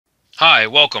Hi,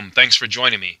 welcome. Thanks for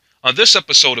joining me. On this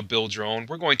episode of Build Your Own,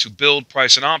 we're going to build,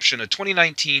 price, and option a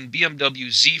 2019 BMW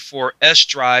Z4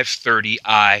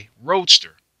 sDrive30i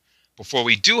Roadster. Before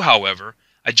we do, however,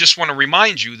 I just want to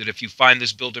remind you that if you find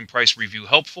this build and price review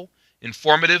helpful,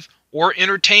 informative, or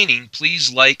entertaining,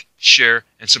 please like, share,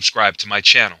 and subscribe to my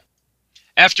channel.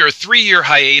 After a 3-year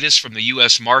hiatus from the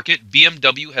U.S. market,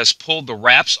 BMW has pulled the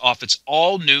wraps off its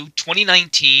all-new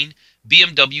 2019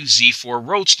 BMW Z4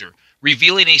 Roadster,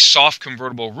 revealing a soft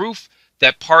convertible roof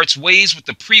that parts ways with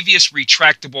the previous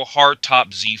retractable hardtop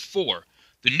Z4.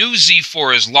 The new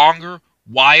Z4 is longer,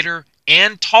 wider,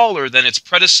 and taller than its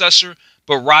predecessor,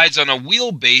 but rides on a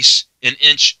wheelbase an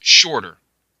inch shorter.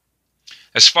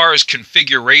 As far as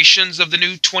configurations of the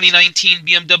new 2019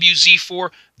 BMW Z4,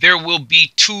 there will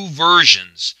be two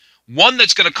versions. One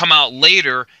that's going to come out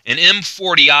later, an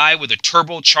M40i with a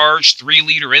turbocharged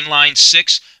 3-liter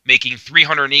inline-six, making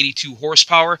 382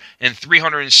 horsepower and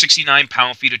 369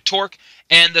 pound-feet of torque,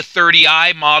 and the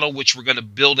 30i model, which we're going to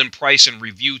build and price and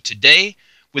review today,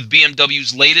 with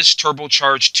BMW's latest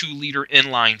turbocharged 2-liter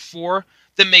inline-four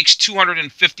that makes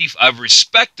a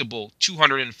respectable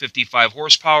 255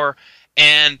 horsepower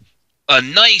and a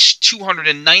nice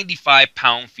 295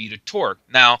 pound-feet of torque.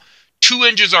 Now, 2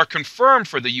 engines are confirmed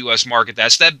for the U.S. market.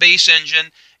 That's that base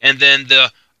engine and then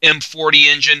the M40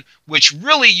 engine, which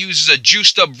really uses a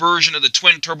juiced-up version of the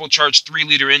twin turbocharged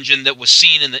 3-liter engine that was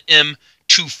seen in the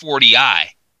M240i. I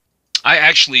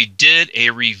actually did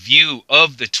a review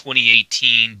of the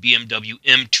 2018 BMW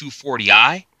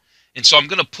M240i, and so I'm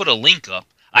going to put a link up.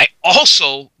 I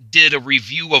also did a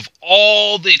review of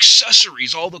all the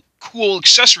accessories, all the cool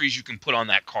accessories you can put on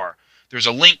that car. There's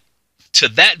a link to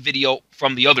that video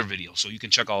from the other video, so you can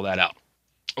check all that out.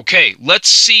 Okay, let's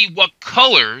see what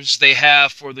colors they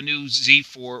have for the new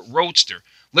Z4 Roadster.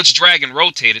 Let's drag and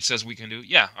rotate. It says we can do,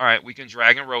 yeah, all right, we can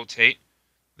drag and rotate.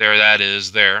 There that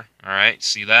is there. All right,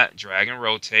 see that? Drag and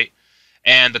rotate.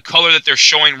 And the color that they're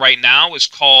showing right now is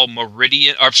called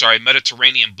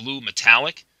Mediterranean Blue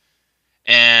Metallic.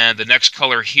 And the next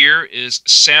color here is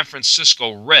San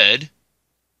Francisco Red.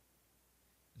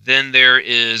 Then there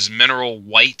is Mineral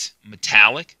White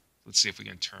Metallic. Let's see if we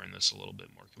can turn this a little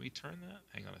bit more. Can we turn that?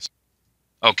 Hang on a second.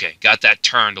 Okay, got that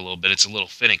turned a little bit. It's a little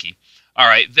finicky. All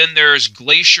right, then there's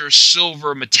Glacier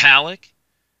Silver Metallic,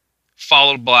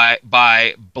 followed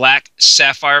by Black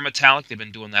Sapphire Metallic. They've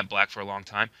been doing that black for a long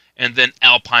time. And then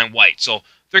Alpine White. So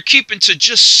they're keeping to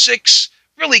just 6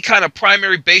 really kind of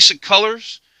primary basic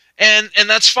colors. And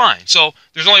that's fine. So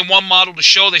there's only one model to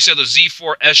show. They said the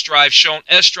Z4 sDrive shown.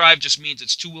 sDrive just means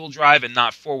it's 2-wheel drive and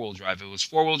not 4-wheel drive. If it was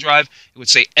 4-wheel drive, it would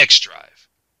say xDrive.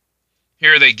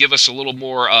 Here they give us a little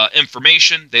more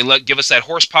information. They give us that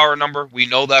horsepower number. We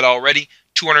know that already,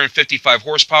 255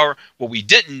 horsepower. What we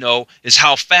didn't know is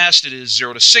how fast it is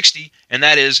 0 to 60, and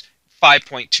that is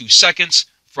 5.2 seconds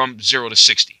from 0 to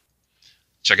 60.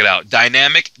 Check it out.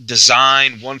 Dynamic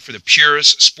design, one for the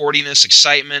purist, sportiness,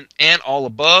 excitement, and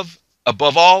above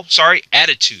all,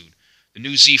 attitude. The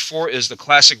new Z4 is the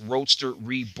classic Roadster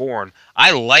reborn. I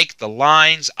like the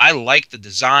lines. I like the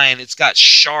design. It's got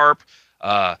sharp.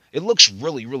 It looks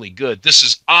really, really good. This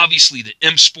is obviously the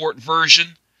M Sport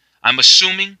version, I'm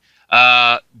assuming.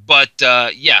 Yeah,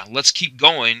 let's keep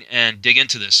going and dig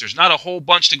into this. There's not a whole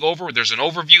bunch to go over. There's an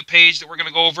overview page that we're going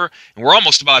to go over, and we're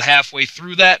almost about halfway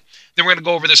through that. Then we're going to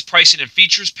go over this pricing and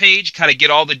features page, kind of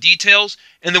get all the details,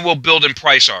 and then we'll build and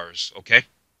price ours, okay?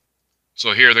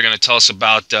 So here they're going to tell us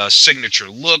about signature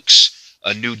looks,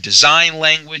 a new design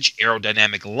language,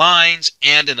 aerodynamic lines,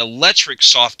 and an electric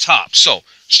soft top. So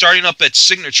starting up at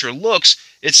signature looks,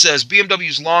 it says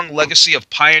BMW's long legacy of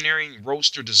pioneering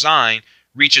Roadster design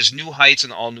reaches new heights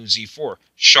in the all-new Z4.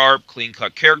 Sharp,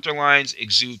 clean-cut character lines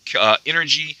exude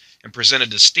energy and present a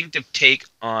distinctive take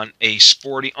on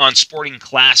sporting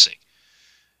classic.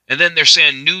 And then they're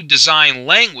saying new design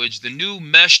language, the new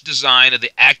mesh design of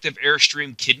the active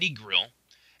Airstream kidney grille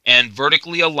and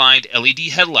vertically aligned LED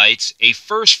headlights, a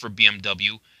first for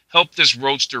BMW, help this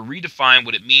Roadster redefine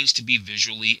what it means to be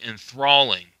visually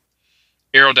enthralling.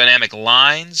 Aerodynamic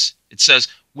lines, it says,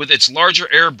 with its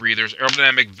larger air breathers,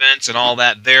 aerodynamic vents, and all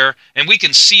that there. And we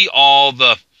can see all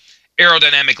the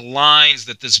aerodynamic lines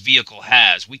that this vehicle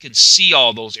has. We can see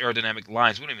all those aerodynamic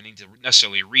lines. We don't even need to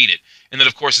necessarily read it. And then,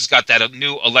 of course, it's got that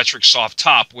new electric soft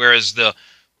top, whereas the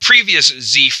previous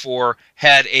Z4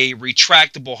 had a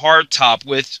retractable hardtop,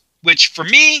 which for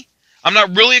me, I'm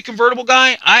not really a convertible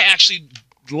guy. I actually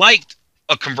liked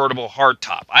a convertible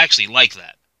hardtop. I actually like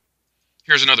that.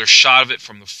 Here's another shot of it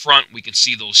from the front. We can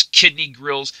see those kidney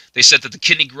grills. They said that the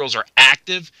kidney grills are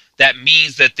active. That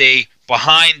means that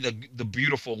behind the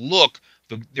beautiful look,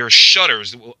 there are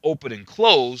shutters that will open and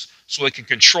close so it can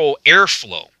control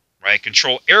airflow, right?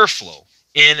 Control airflow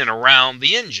in and around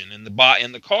the engine in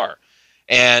the car.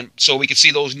 And so we can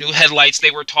see those new headlights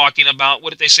they were talking about.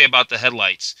 What did they say about the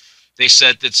headlights? They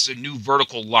said that's a new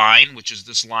vertical line, which is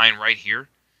this line right here.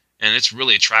 And it's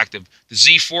really attractive. The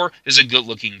Z4 is a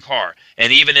good-looking car.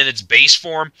 And even in its base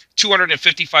form,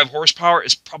 255 horsepower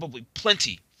is probably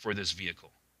plenty for this vehicle.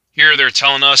 Here they're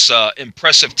telling us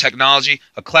impressive technology.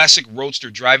 A classic Roadster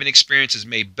driving experience is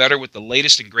made better with the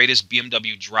latest and greatest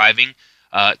BMW driving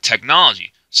technology.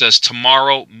 It says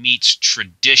tomorrow meets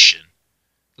tradition.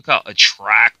 Look how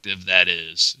attractive that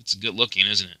is. It's good looking,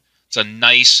 isn't it? It's a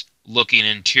nice looking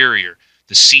interior.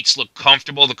 The seats look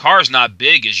comfortable. The car is not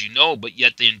big, as you know, but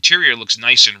yet the interior looks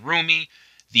nice and roomy.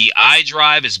 The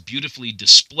iDrive is beautifully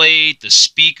displayed. The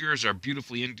speakers are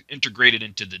beautifully integrated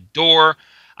into the door.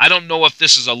 I don't know if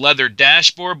this is a leather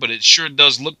dashboard, but it sure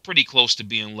does look pretty close to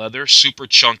being leather. Super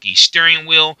chunky steering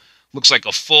wheel. Looks like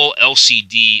a full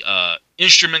LCD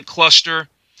instrument cluster.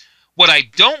 What I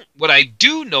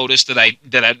do notice that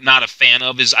I'm not a fan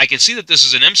of is I can see that this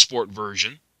is an M Sport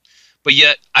version, but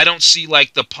yet I don't see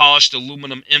like the polished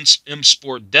aluminum M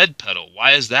Sport dead pedal.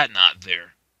 Why is that not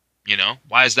there? You know,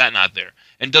 why is that not there?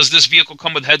 And does this vehicle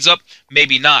come with heads up?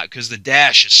 Maybe not, because the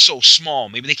dash is so small.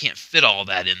 Maybe they can't fit all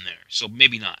that in there, so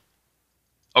maybe not.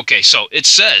 Okay, so it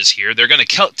says here they're going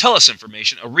to tell us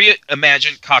information. A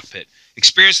reimagined cockpit.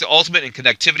 Experience the ultimate in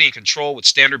connectivity and control with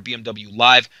standard BMW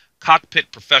Live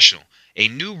Cockpit Professional. A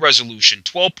new resolution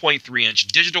 12.3-inch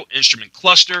digital instrument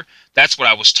cluster. That's what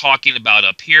I was talking about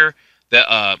up here.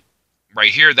 That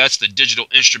right here, that's the digital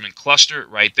instrument cluster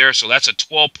right there. So that's a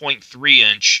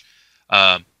 12.3-inch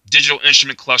digital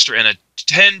instrument cluster and a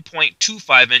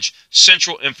 10.25-inch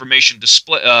central information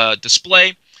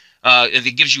display. And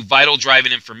it gives you vital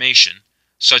driving information,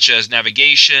 such as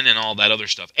navigation and all that other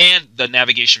stuff, and the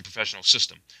navigation professional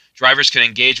system. Drivers can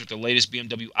engage with the latest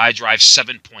BMW iDrive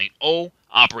 7.0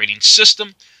 operating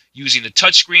system using the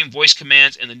touchscreen, voice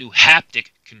commands, and the new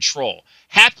haptic control.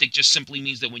 Haptic just simply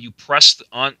means that when you press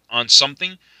on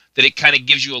something, that it kind of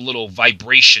gives you a little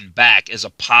vibration back as a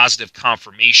positive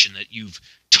confirmation that you've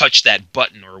touched that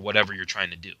button or whatever you're trying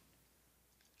to do.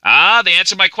 They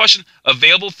answered my question.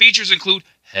 Available features include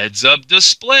heads-up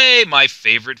display, my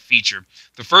favorite feature.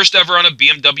 The first ever on a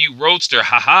BMW Roadster,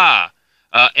 haha.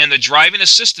 And the driving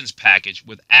assistance package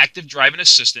with active driving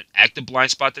assistant, active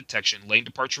blind spot detection, lane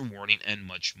departure warning, and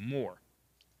much more.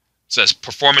 It says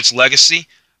performance legacy.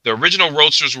 The original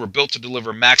Roadsters were built to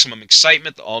deliver maximum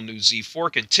excitement. The all-new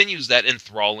Z4 continues that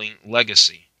enthralling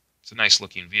legacy. It's a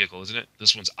nice-looking vehicle, isn't it?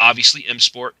 This one's obviously M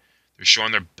Sport. They're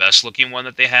showing their best-looking one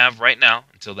that they have right now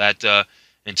until the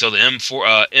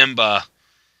M4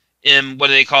 what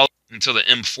do they call it? Until the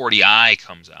M40i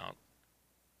comes out.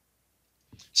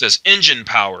 It says engine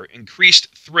power,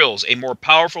 increased thrills, a more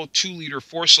powerful 2-liter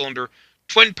 4-cylinder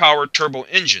twin-power turbo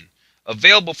engine,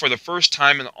 available for the first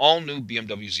time in the all-new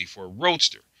BMW Z4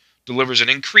 Roadster. Delivers an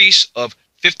increase of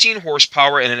 15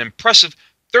 horsepower and an impressive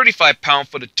 35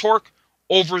 pound-foot of torque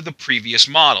over the previous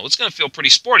model. It's going to feel pretty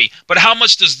sporty, but how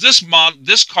much does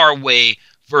this car weigh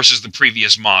versus the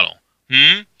previous model?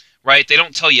 Right? They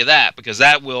don't tell you that, because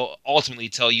that will ultimately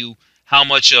tell you how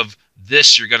much of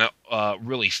this you're going to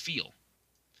really feel.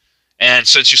 And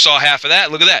since you saw half of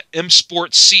that, look at that. M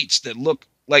Sport seats that look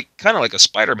like kind of like a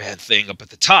Spider-Man thing up at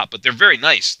the top, but they're very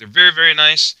nice. They're very, very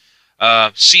nice.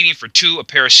 Seating for two, a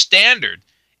pair of standard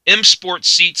M Sport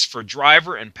seats for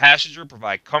driver and passenger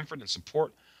provide comfort and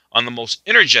support on the most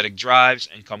energetic drives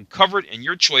and come covered in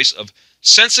your choice of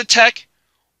Sensitech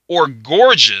or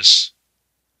gorgeous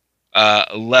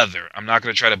leather. I'm not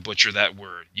going to try to butcher that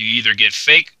word. You either get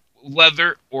fake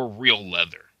leather or real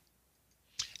leather.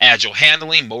 Agile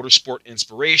handling, motorsport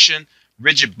inspiration,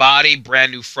 rigid body,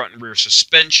 brand new front and rear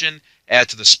suspension, add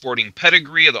to the sporting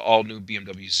pedigree of the all-new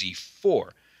BMW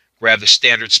Z4. Grab the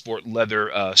standard sport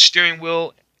leather steering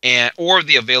wheel or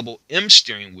the available M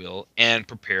steering wheel and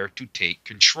prepare to take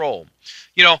control.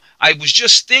 You know, I was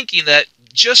just thinking that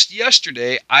just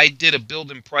yesterday I did a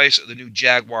build and price of the new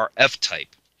Jaguar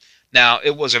F-Type. Now,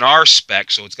 it was an R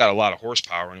spec, so it's got a lot of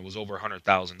horsepower, and it was over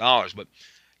 $100,000. But,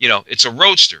 you know, it's a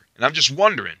Roadster. And I'm just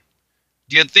wondering,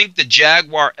 do you think the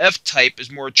Jaguar F-Type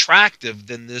is more attractive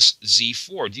than this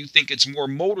Z4? Do you think it's more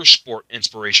motorsport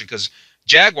inspiration? Because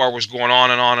Jaguar was going on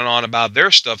and on and on about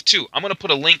their stuff, too. I'm going to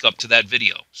put a link up to that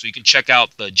video so you can check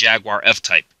out the Jaguar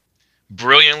F-Type.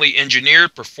 Brilliantly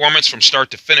engineered performance from start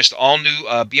to finish. The all-new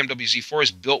BMW Z4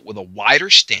 is built with a wider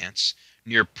stance,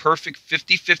 near perfect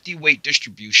 50-50 weight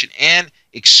distribution, and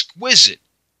exquisite,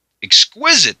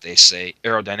 they say,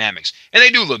 aerodynamics. And they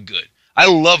do look good. I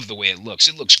love the way it looks.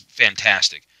 It looks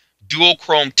fantastic. Dual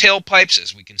chrome tailpipes,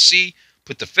 as we can see,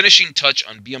 put the finishing touch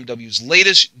on BMW's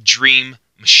latest dream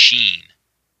machine.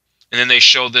 And then they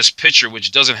show this picture,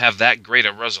 which doesn't have that great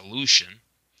a resolution.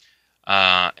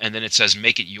 And then it says,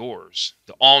 make it yours.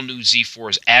 The all-new Z4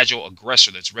 is agile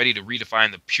aggressor that's ready to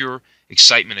redefine the pure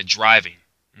excitement of driving.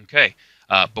 Okay.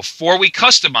 Before we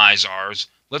customize ours,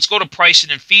 let's go to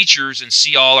pricing and features and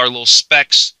see all our little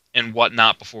specs and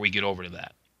whatnot before we get over to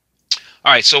that.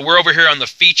 All right, so we're over here on the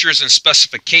features and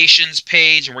specifications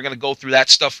page, and we're going to go through that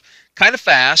stuff kind of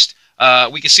fast.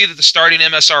 We can see that the starting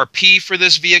MSRP for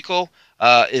this vehicle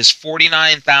is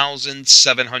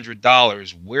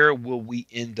 $49,700. Where will we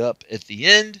end up at the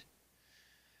end?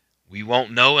 We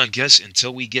won't know, I guess,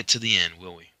 until we get to the end,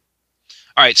 will we?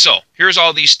 All right, so here's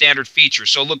all these standard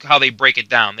features. So look how they break it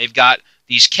down. They've got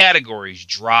these categories: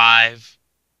 drive,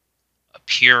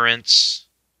 appearance,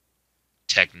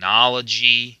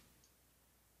 technology,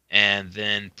 and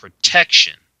then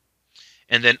protection.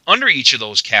 And then under each of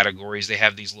those categories, they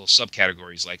have these little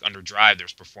subcategories. Like under drive,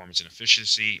 there's performance and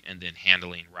efficiency, and then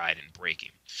handling, ride, and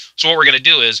braking. So what we're going to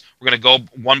do is we're going to go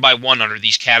one by one under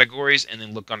these categories and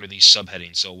then look under these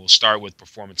subheadings. So we'll start with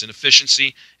performance and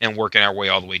efficiency and working our way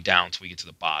all the way down until we get to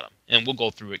the bottom. And we'll go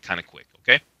through it kind of quick,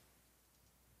 okay?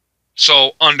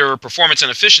 So under performance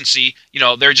and efficiency, you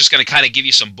know, they're just going to kind of give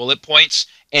you some bullet points.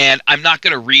 And I'm not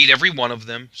going to read every one of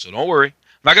them, so don't worry.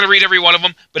 I'm not going to read every one of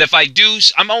them, but if I do,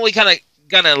 I'm only kind of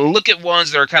going to look at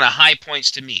ones that are kind of high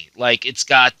points to me. Like it's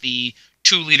got the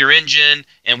 2-liter engine,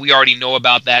 and we already know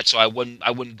about that, so I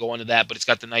wouldn't go into that, but it's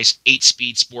got the nice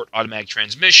 8-speed sport automatic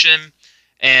transmission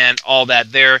and all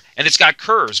that there. And it's got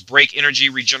KERS, brake energy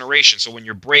regeneration. So when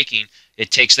you're braking, it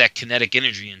takes that kinetic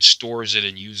energy and stores it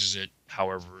and uses it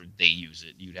however they use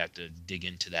it. You'd have to dig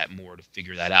into that more to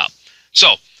figure that out.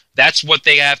 So that's what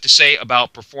they have to say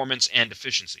about performance and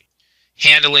efficiency.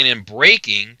 Handling and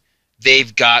braking,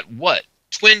 they've got what?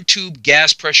 Twin-tube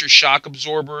gas pressure shock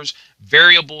absorbers,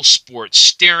 variable sport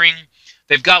steering.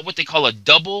 They've got what they call a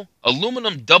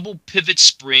aluminum double pivot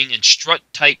spring and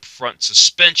strut-type front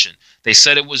suspension. They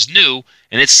said it was new,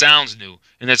 and it sounds new.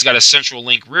 And it's got a central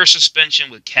link rear suspension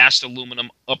with cast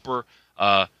aluminum upper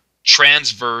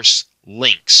transverse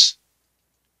links.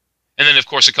 And then, of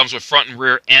course, it comes with front and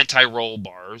rear anti-roll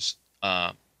bars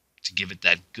to give it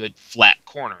that good flat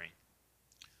cornering.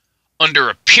 Under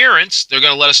appearance, they're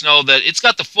going to let us know that it's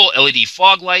got the full LED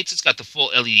fog lights. It's got the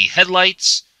full LED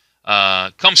headlights.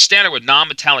 Comes standard with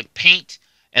non-metallic paint.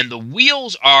 And the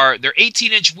wheels are, they're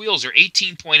 18-inch wheels. They're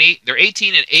 18.8. They're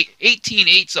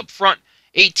 18.8s up front,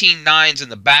 18.9s in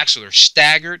the back, so they're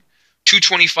staggered.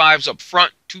 225s up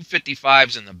front,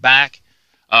 255s in the back.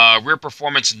 Rear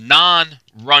performance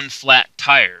non-run flat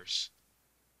tires.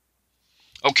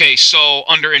 Okay, so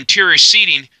under interior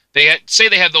seating, they say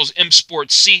they have those M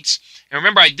Sport seats. And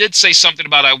remember, I did say something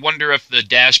about I wonder if the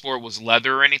dashboard was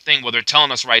leather or anything. Well, they're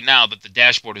telling us right now that the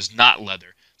dashboard is not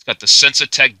leather. It's got the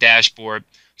Sensatec dashboard.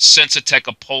 Sensatec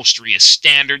upholstery is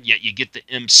standard, yet you get the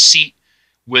M seat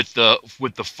with the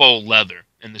faux leather.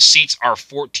 And the seats are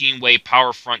 14-way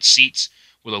power front seats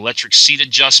with electric seat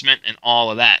adjustment and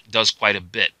all of that. Does quite a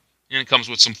bit. And it comes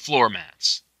with some floor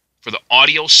mats. For the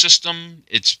audio system,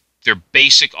 it's their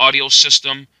basic audio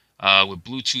system. With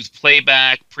Bluetooth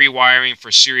playback, pre-wiring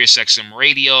for Sirius XM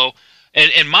radio. And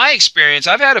in my experience,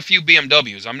 I've had a few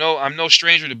BMWs. I'm no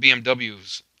stranger to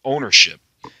BMW's ownership.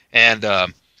 And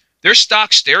their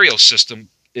stock stereo system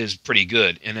is pretty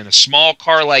good. And in a small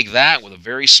car like that with a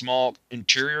very small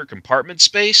interior compartment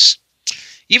space,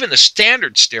 even the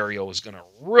standard stereo is going to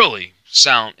really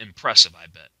sound impressive, I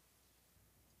bet.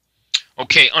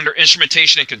 Okay, under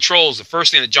instrumentation and controls, the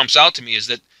first thing that jumps out to me is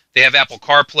that they have Apple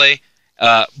CarPlay,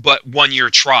 but 1-year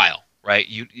trial, right?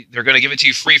 They're going to give it to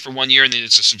you free for 1 year, and then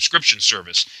it's a subscription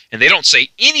service. And they don't say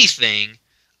anything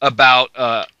about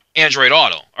Android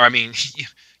Auto. Or I mean,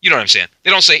 you know what I'm saying?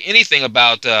 They don't say anything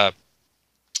about the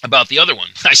other one.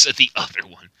 I said the other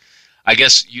one. I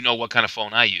guess you know what kind of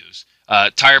phone I use.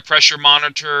 Tire pressure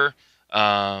monitor,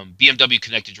 BMW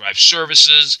connected drive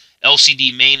services,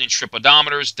 LCD main and trip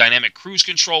odometers, dynamic cruise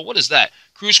control. What is that?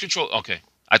 Cruise control. Okay.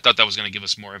 I thought that was going to give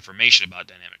us more information about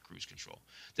dynamic cruise control.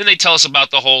 Then they tell us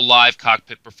about the whole live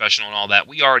cockpit professional and all that.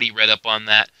 We already read up on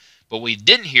that. But what we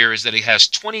didn't hear is that it has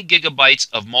 20 gigabytes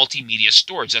of multimedia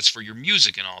storage. That's for your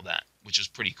music and all that, which is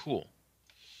pretty cool.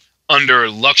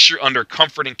 Under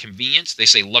comfort and convenience, they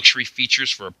say luxury features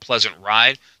for a pleasant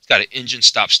ride. It's got an engine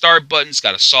stop-start button. It's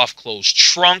got a soft-close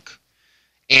trunk,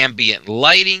 ambient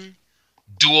lighting,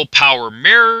 dual power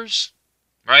mirrors,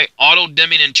 right?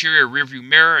 Auto-dimming interior rearview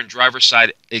mirror and driver's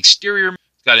side exterior.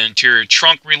 It's got an interior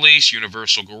trunk release,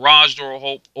 universal garage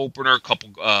door opener,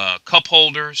 couple cup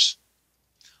holders.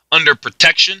 Under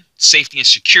protection, safety and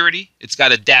security, it's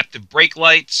got adaptive brake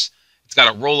lights. It's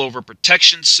got a rollover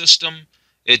protection system.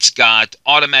 It's got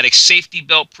automatic safety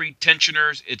belt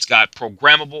pre-tensioners. It's got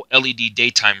programmable LED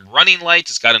daytime running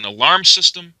lights. It's got an alarm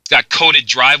system. It's got coated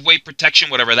driveway protection,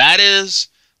 whatever that is.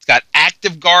 It's got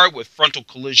active guard with frontal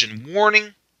collision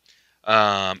warning.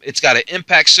 It's got an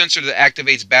impact sensor that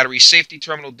activates battery safety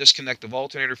terminal, disconnect of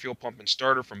alternator, fuel pump, and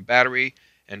starter from battery,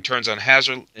 and turns on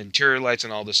hazard interior lights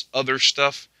and all this other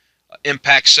stuff.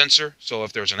 Impact sensor, so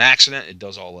if there's an accident, it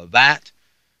does all of that.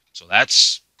 So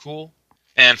that's cool.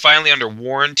 And finally, under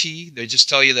warranty, they just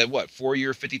tell you that,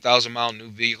 4-year, 50,000-mile new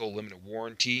vehicle limited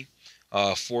warranty,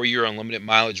 4-year unlimited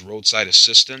mileage roadside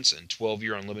assistance, and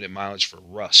 12-year unlimited mileage for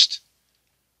rust.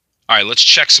 All right, let's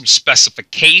check some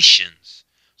specifications.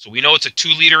 So we know it's a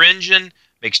 2-liter engine,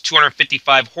 makes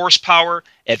 255 horsepower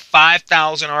at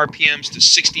 5,000 RPMs to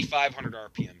 6,500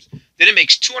 RPMs. Then it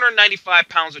makes 295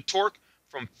 pounds of torque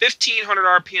from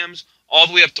 1,500 RPMs all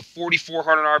the way up to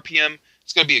 4,400 RPM.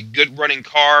 It's going to be a good running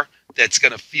car that's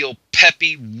going to feel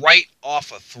peppy right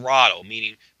off a throttle,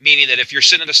 meaning that if you're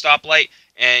sitting at a stoplight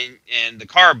and the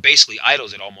car basically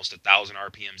idles at almost 1,000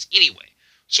 RPMs anyway.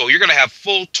 So you're going to have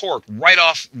full torque right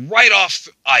off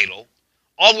idle,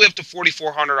 all the way up to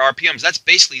 4,400 RPMs. That's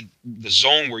basically the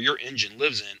zone where your engine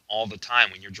lives in all the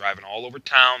time when you're driving all over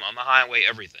town, on the highway,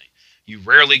 everything. You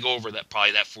rarely go over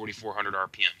probably that 4,400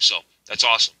 RPM. So that's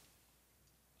awesome.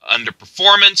 Under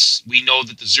performance, we know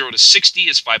that the 0 to 60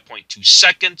 is 5.2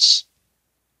 seconds.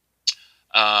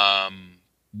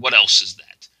 What else is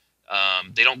that?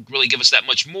 They don't really give us that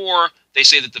much more. They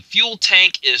say that the fuel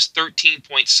tank is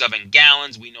 13.7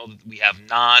 gallons. We know that we have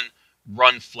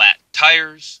non-run flat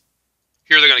tires.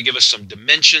 Here they're going to give us some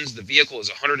dimensions. The vehicle is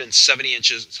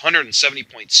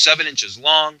 170.7 inches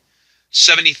long,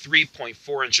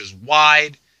 73.4 inches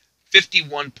wide,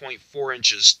 51.4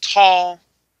 inches tall.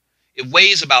 It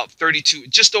weighs about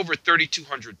just over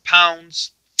 3,200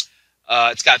 pounds.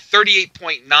 It's got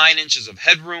 38.9 inches of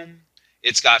headroom.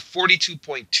 It's got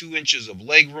 42.2 inches of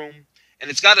legroom.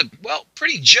 And it's got a,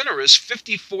 pretty generous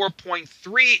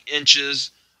 54.3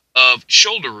 inches of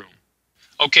shoulder room.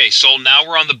 Okay, so now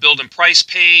we're on the build and price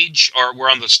page, or we're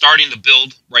on the starting the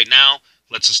build right now.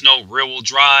 Lets us know rear-wheel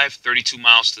drive, 32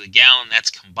 miles to the gallon.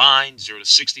 That's combined, 0 to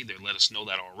 60. They let us know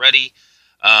that already.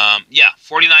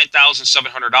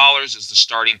 $49,700 is the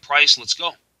starting price. Let's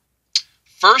go.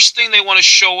 First thing they want to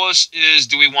show us is,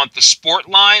 do we want the Sport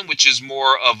line, which is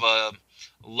more of a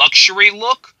luxury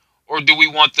look, or do we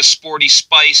want the Sporty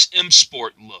Spice M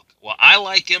Sport look? Well, I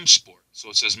like M Sport. So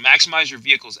it says maximize your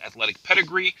vehicle's athletic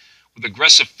pedigree with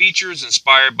aggressive features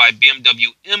inspired by BMW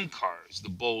M cars. The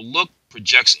bold look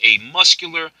projects a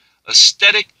muscular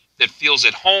aesthetic that feels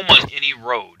at home on any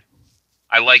road.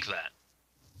 I like that.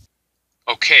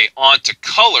 Okay, on to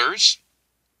colors.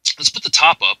 Let's put the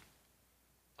top up.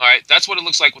 All right, that's what it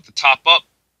looks like with the top up.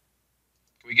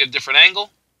 Can we get a different angle?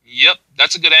 Yep,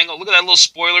 that's a good angle. Look at that little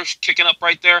spoiler kicking up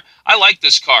right there. I like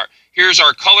this car. Here's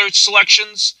our color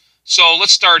selections. So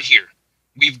let's start here.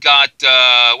 We've got,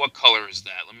 what color is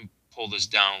that? Let me pull this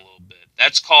down a little bit.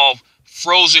 That's called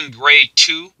Frozen Gray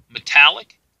 2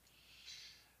 Metallic.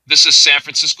 This is San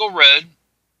Francisco Red.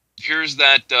 Here's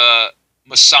that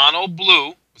Masano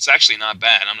Blue. It's actually not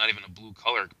bad. I'm not even a blue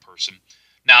color person.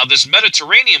 Now, this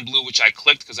Mediterranean Blue, which I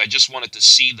clicked because I just wanted to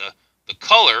see the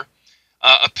color,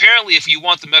 apparently if you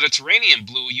want the Mediterranean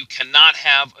Blue, you cannot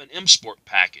have an M Sport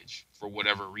package for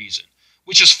whatever reason,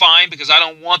 which is fine because I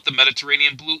don't want the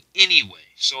Mediterranean Blue anyway,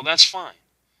 so that's fine.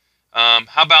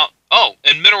 How about,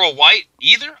 and Mineral White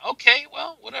either? Okay,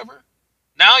 well, whatever.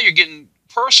 Now you're getting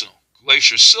personal.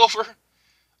 Glacier Silver.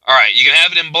 All right, you can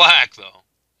have it in black, though.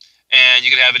 And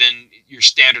you can have it in your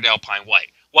standard Alpine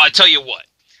White. Well, I tell you what.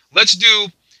 Let's do,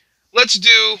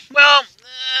 well,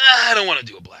 I don't want to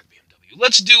do a black BMW.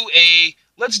 Let's do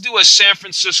a San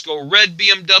Francisco Red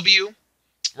BMW,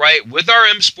 right, with our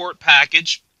M Sport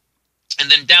package. And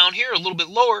then down here, a little bit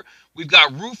lower, we've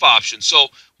got roof options. So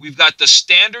we've got the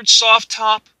standard soft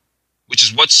top, which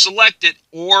is what's selected,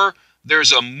 or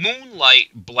there's a Moonlight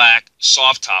Black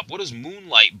soft top. What does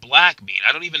Moonlight Black mean?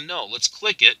 I don't even know. Let's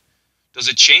click it. Does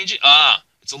it change it?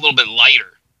 It's a little bit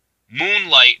lighter.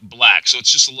 Moonlight Black, so it's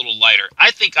just a little lighter.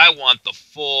 I think I want the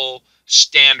full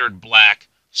standard black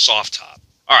soft top.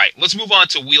 All right, let's move on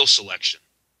to wheel selection.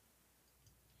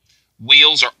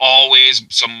 Wheels are always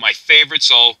some of my favorites.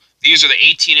 So these are the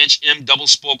 18-inch M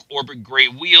double-spoke Orbit Gray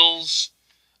wheels.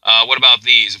 What about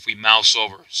these if we mouse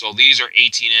over? So these are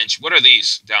 18-inch. What are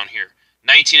these down here?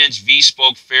 19-inch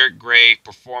V-spoke Ferret Gray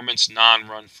Performance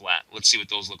Non-Run Flat. Let's see what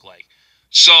those look like.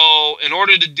 So in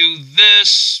order to do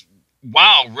this,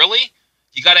 wow, really?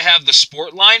 You got to have the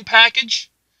Sport line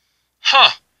package?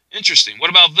 Huh, interesting. What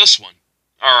about this one?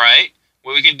 All right,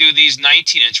 well, we can do these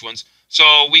 19-inch ones.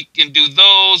 So we can do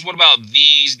those. What about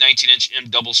these 19-inch M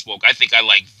double spoke? I think I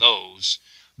like those.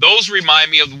 Those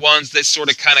remind me of the ones that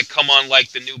sort of kind of come on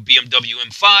like the new BMW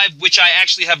M5, which I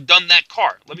actually have done that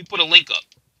car. Let me put a link up.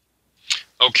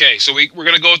 Okay, so we're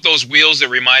going to go with those wheels that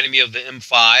reminded me of the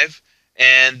M5.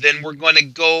 And then we're going to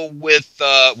go with,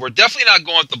 we're definitely not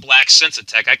going with the black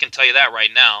Sensatech. I can tell you that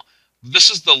right now. This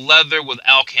is the leather with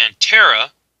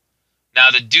Alcantara. Now,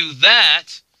 to do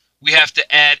that, we have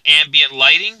to add ambient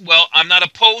lighting. Well, I'm not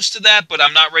opposed to that, but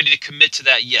I'm not ready to commit to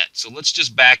that yet. So let's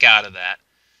just back out of that.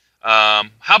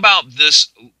 How about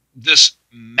this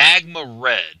magma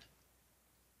red?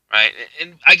 Right?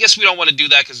 And I guess we don't want to do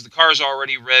that because the car is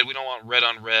already red. We don't want red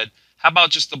on red. How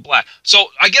about just the black? So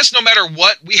I guess no matter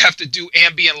what, we have to do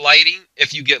ambient lighting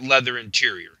if you get leather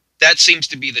interior. That seems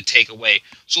to be the takeaway.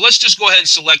 So let's just go ahead and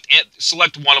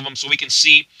select one of them so we can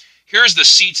see. Here's the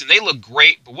seats, and they look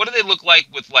great, but what do they look like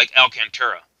with, like,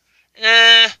 Alcantara?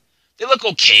 They look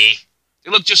okay.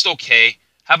 They look just okay.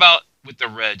 How about with the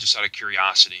red, just out of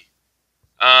curiosity?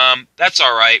 That's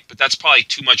all right, but that's probably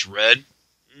too much red.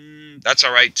 That's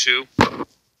all right, too.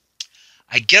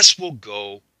 I guess we'll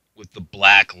go with the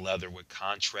black leather with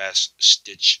contrast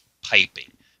stitch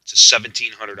piping. It's a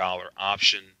 $1,700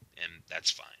 option, and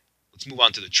that's fine. Let's move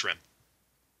on to the trim.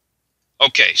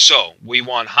 Okay, so we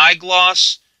want high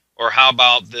gloss, or how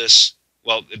about this?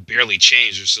 Well, it barely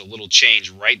changed. There's a little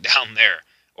change right down there.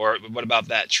 Or what about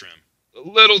that trim? A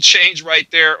little change right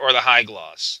there, or the high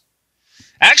gloss.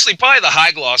 Actually, probably the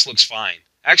high gloss looks fine.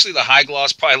 Actually, the high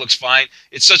gloss probably looks fine.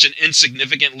 It's such an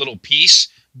insignificant little piece,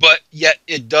 but yet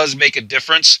it does make a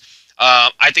difference.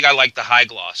 I think I like the high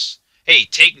gloss. Hey,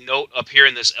 take note up here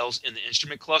in this in the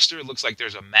instrument cluster. It looks like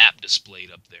there's a map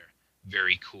displayed up there.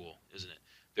 Very cool, isn't it?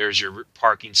 There's your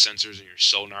parking sensors and your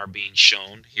sonar being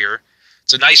shown here.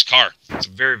 It's a nice car. It's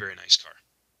a very, very nice car.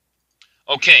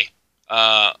 Okay,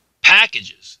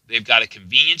 packages. They've got a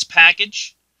convenience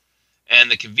package. And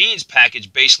the convenience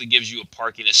package basically gives you a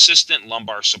parking assistant,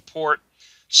 lumbar support,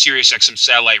 Sirius XM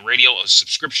satellite radio, a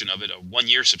subscription of it, a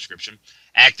 1-year subscription,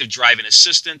 active driving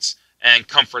assistance, and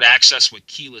comfort access with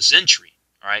keyless entry.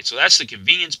 All right, so that's the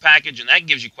convenience package, and that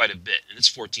gives you quite a bit, and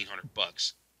it's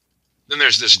 $1,400. Then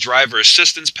there's this driver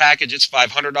assistance package. It's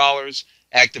 $500.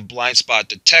 Active blind spot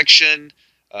detection,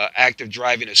 active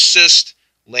driving assist,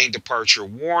 lane departure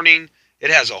warning.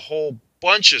 It has a whole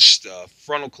bunch of stuff.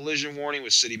 Frontal collision warning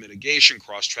with city mitigation,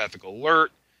 cross traffic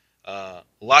alert.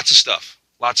 Lots of stuff.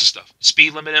 Lots of stuff.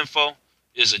 Speed limit info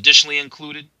is additionally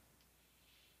included.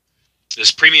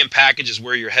 This premium package is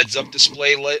where your heads-up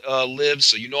display lives,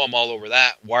 so you know I'm all over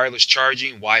that. Wireless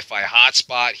charging, Wi-Fi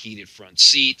hotspot, heated front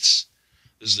seats.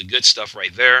 This is the good stuff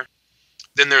right there.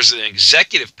 Then there's an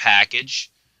executive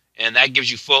package, and that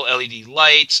gives you full LED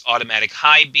lights, automatic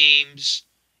high beams,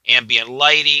 ambient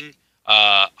lighting,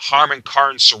 Harman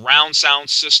Kardon surround sound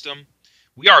system.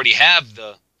 We already have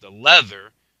the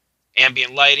leather,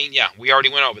 ambient lighting. Yeah, we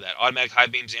already went over that. Automatic high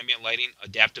beams, ambient lighting,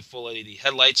 adaptive full LED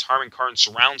headlights, Harman Kardon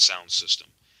surround sound system.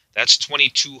 That's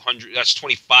 $2,200. That's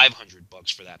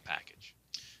 $2,500 for that package.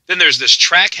 Then there's this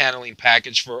track handling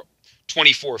package for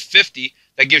 $2,450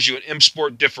 that gives you an M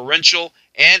Sport differential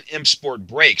and M Sport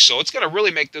brakes. So it's going to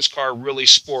really make this car really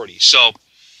sporty. So,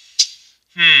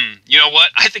 you know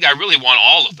what? I think I really want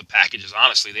all of the packages,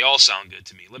 honestly. They all sound good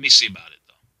to me. Let me see about it,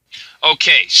 though.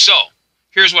 Okay, so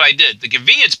here's what I did. The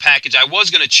convenience package, I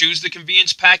was going to choose the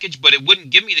convenience package, but it wouldn't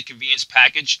give me the convenience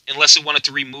package unless it wanted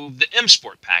to remove the M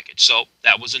Sport package. So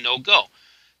that was a no-go.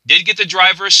 Did get the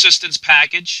driver assistance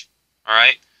package, all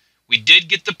right? We did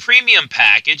get the premium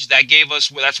package. That gave us,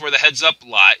 that's where the heads-up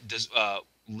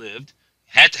lived.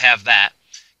 Had to have that.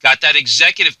 Got that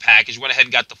executive package. Went ahead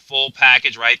and got the full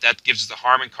package, right? That gives us the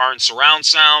Harman Kardon surround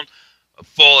sound,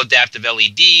 full adaptive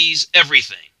LEDs,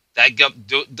 everything. That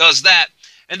does that.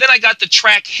 And then I got the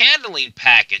track handling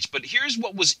package. But here's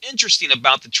what was interesting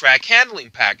about the track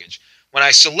handling package. When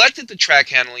I selected the track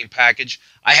handling package,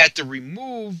 I had to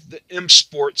remove the M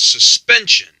Sport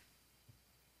suspension.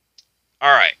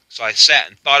 All right, so I sat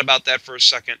and thought about that for a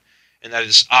second, and that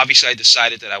is obviously I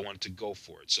decided that I wanted to go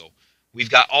for it. So we've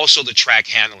got also the track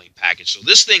handling package. So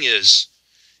this thing is,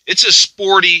 it's as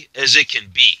sporty as it can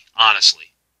be, honestly.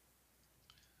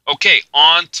 Okay,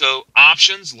 on to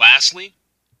options. Lastly,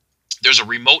 there's a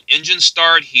remote engine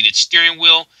start, heated steering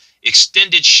wheel,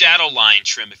 extended shadow line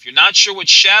trim. If you're not sure what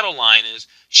shadow line is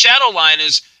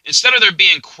instead of there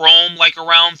being chrome like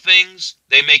around things,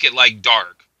 they make it like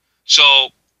dark. So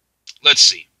let's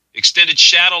see. Extended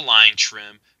shadow line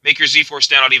trim. Make your Z4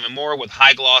 stand out even more with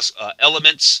high gloss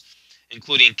elements,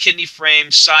 including kidney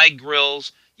frames, side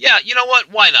grills. Yeah, you know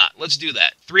what? Why not? Let's do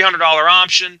that. $300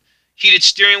 option, heated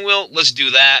steering wheel. Let's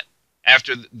do that.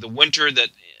 After the winter that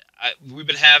we've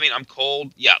been having, I'm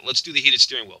cold. Yeah, let's do the heated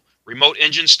steering wheel. Remote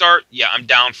engine start. Yeah, I'm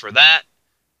down for that.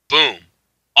 Boom.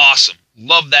 Awesome.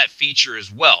 Love that feature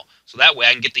as well. So that way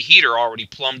I can get the heater already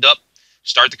plumbed up,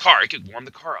 start the car. It could warm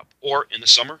the car up. Or in the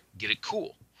summer, get it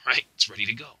cool, right? It's ready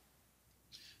to go.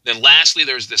 Then lastly,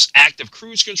 there's this active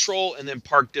cruise control and then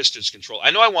park distance control. I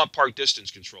know I want park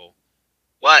distance control.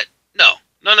 What? No.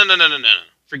 No, no, no, no, no, no, no.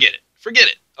 Forget it. Forget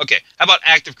it. Okay, how about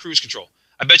active cruise control?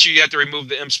 I bet you have to remove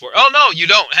the M Sport. Oh, no, you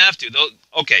don't have to.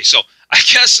 Okay, so I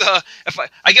guess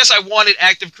I guess I wanted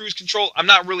active cruise control. I'm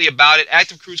not really about it.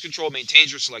 Active cruise control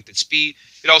maintains your selected speed.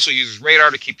 It also uses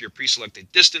radar to keep your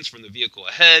pre-selected distance from the vehicle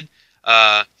ahead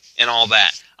and all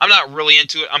that. I'm not really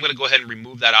into it. I'm going to go ahead and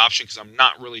remove that option because I'm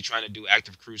not really trying to do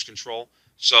active cruise control.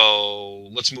 So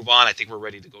let's move on. I think we're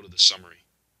ready to go to the summary.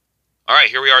 All right,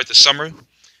 here we are at the summary.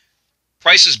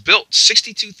 Price is built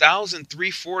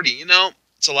 $62,340. You know,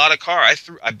 it's a lot of car.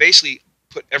 I basically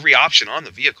put every option on the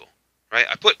vehicle, right?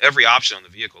 I put every option on the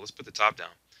vehicle. Let's put the top down.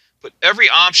 Put every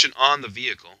option on the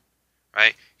vehicle,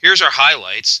 right? Here's our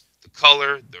highlights: the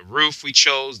color, the roof we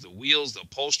chose, the wheels, the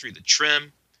upholstery, the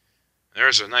trim.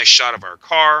 There's a nice shot of our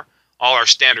car. All our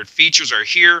standard features are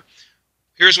here.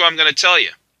 Here's what I'm going to tell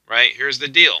you, right? Here's the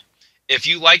deal. If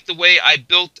you like the way I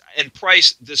built and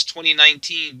priced this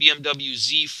 2019 BMW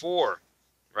Z4,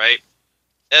 right,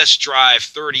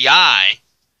 sDrive30i,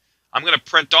 I'm going to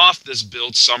print off this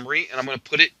build summary and I'm going to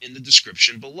put it in the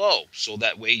description below. So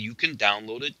that way you can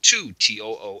download it too,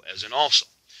 TOO as in also.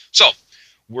 So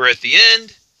we're at the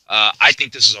end. I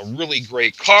think this is a really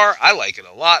great car. I like it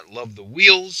a lot. Love the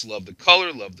wheels, love the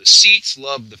color, love the seats,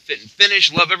 love the fit and finish,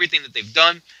 love everything that they've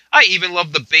done. I even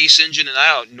love the base engine, and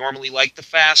I don't normally like the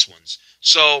fast ones.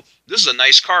 So this is a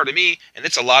nice car to me, and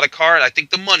it's a lot of car, and I think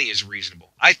the money is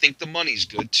reasonable. I think the money's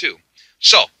good too.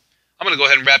 So I'm going to go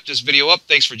ahead and wrap this video up.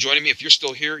 Thanks for joining me. If you're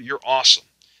still here, you're awesome.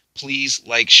 Please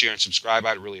like, share, and subscribe.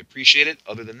 I'd really appreciate it.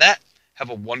 Other than that, have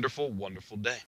a wonderful, wonderful day.